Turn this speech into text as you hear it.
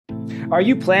Are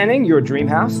you planning your dream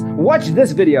house? Watch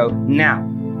this video now.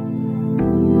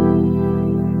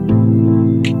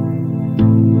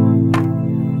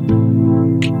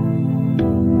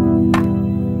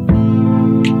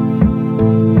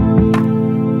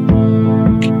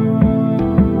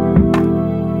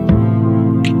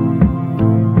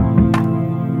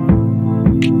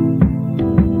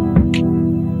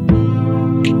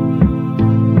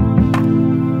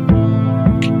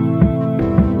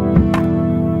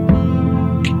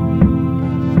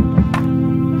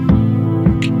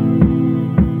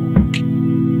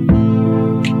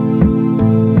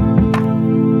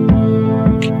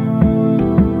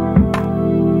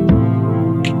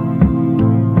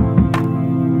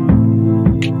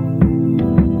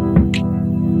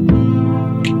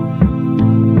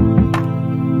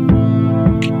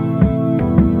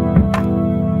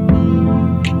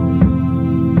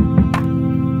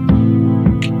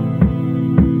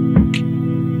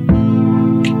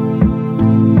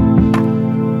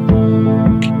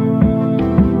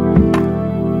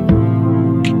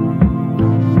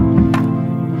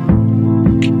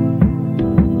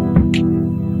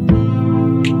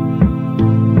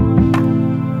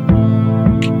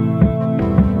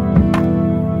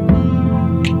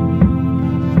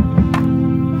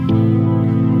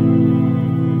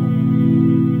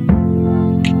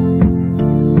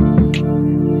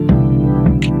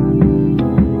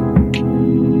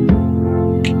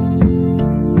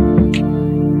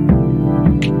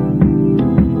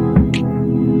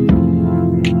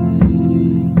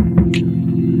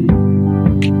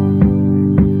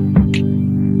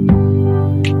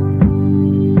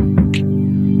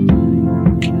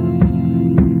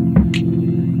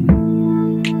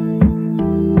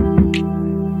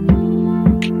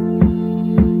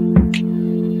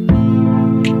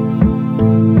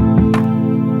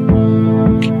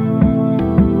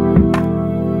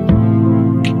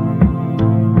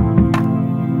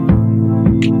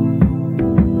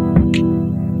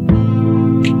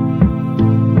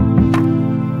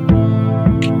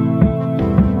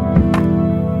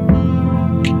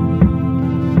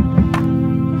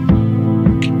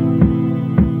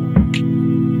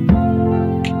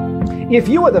 If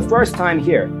you are the first time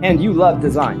here and you love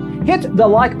design, hit the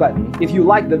like button if you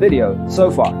like the video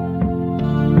so far.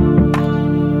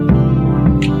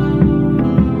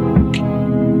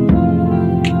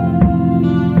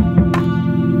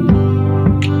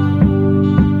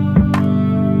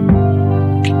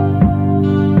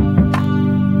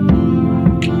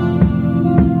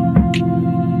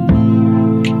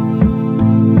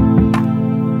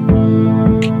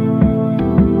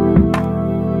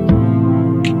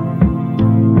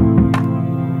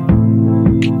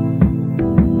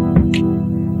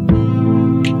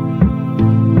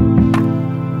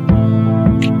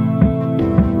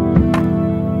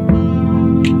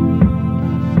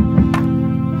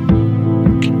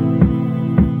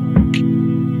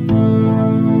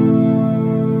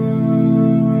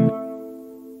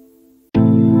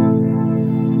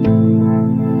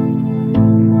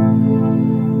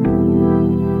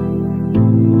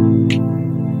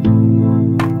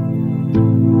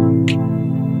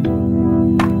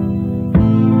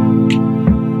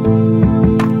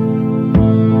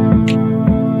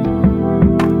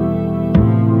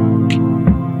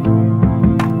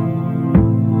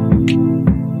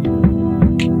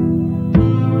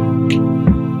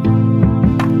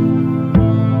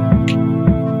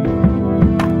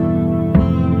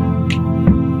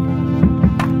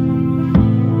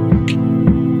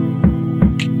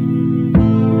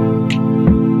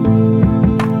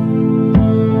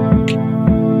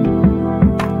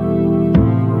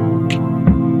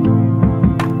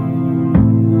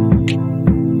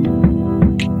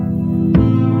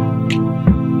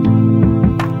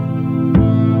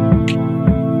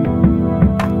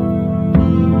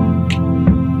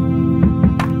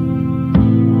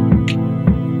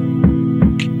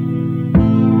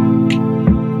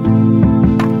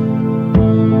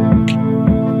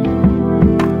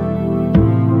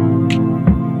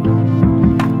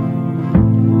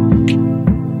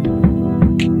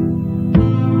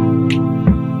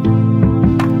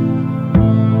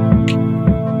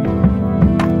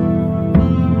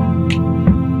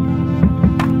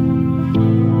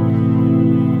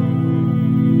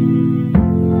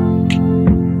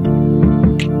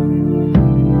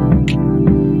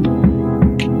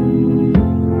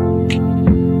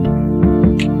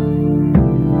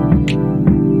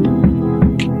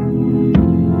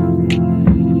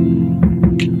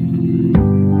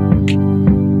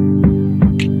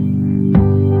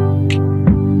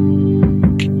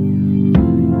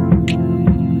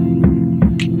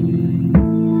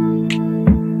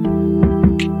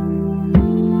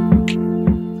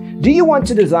 Do you want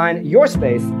to design your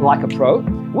space like a pro?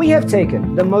 We have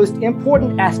taken the most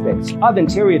important aspects of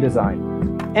interior design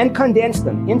and condensed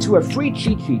them into a free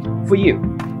cheat sheet for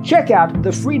you. Check out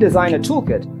the free designer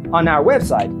toolkit on our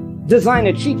website,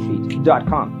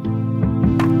 designercheatsheet.com.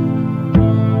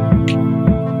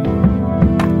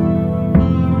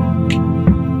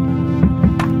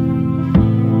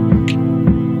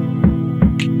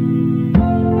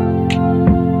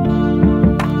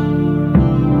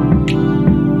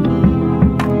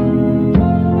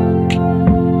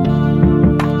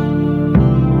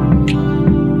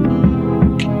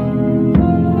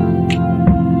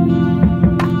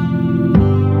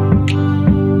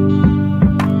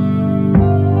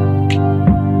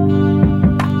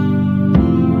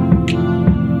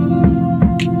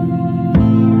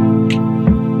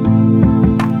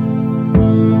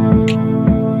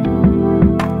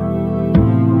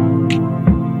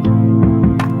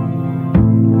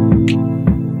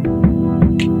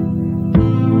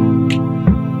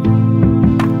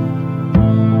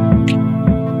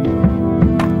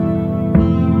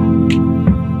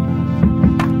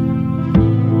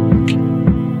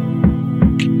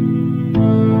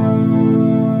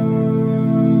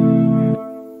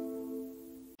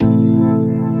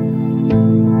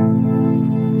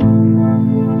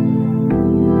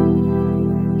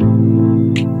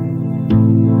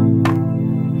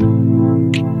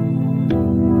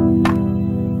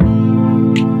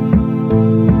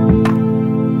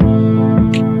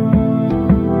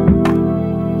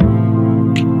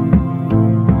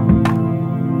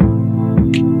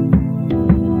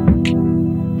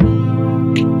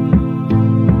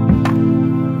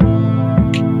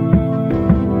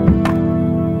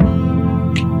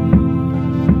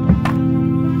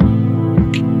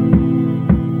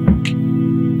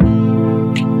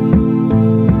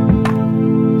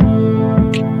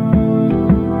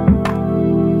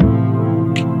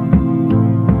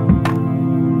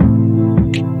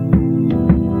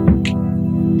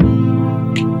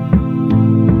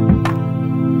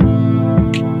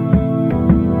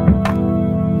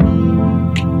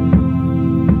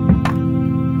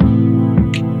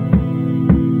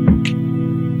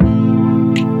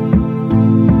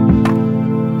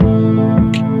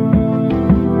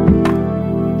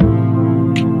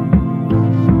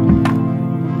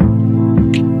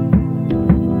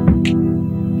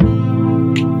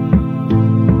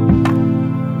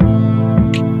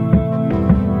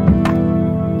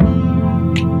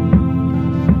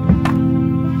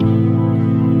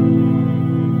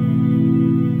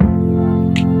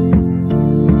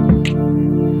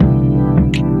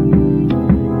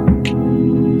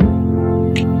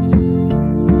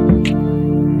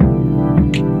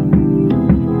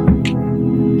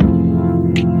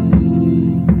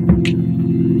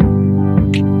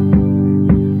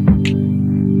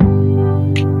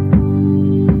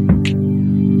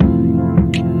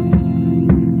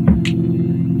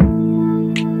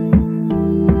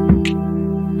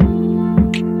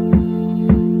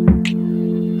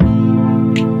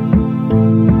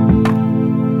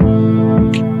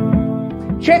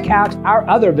 Check out our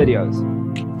other videos.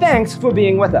 Thanks for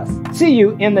being with us. See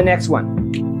you in the next one.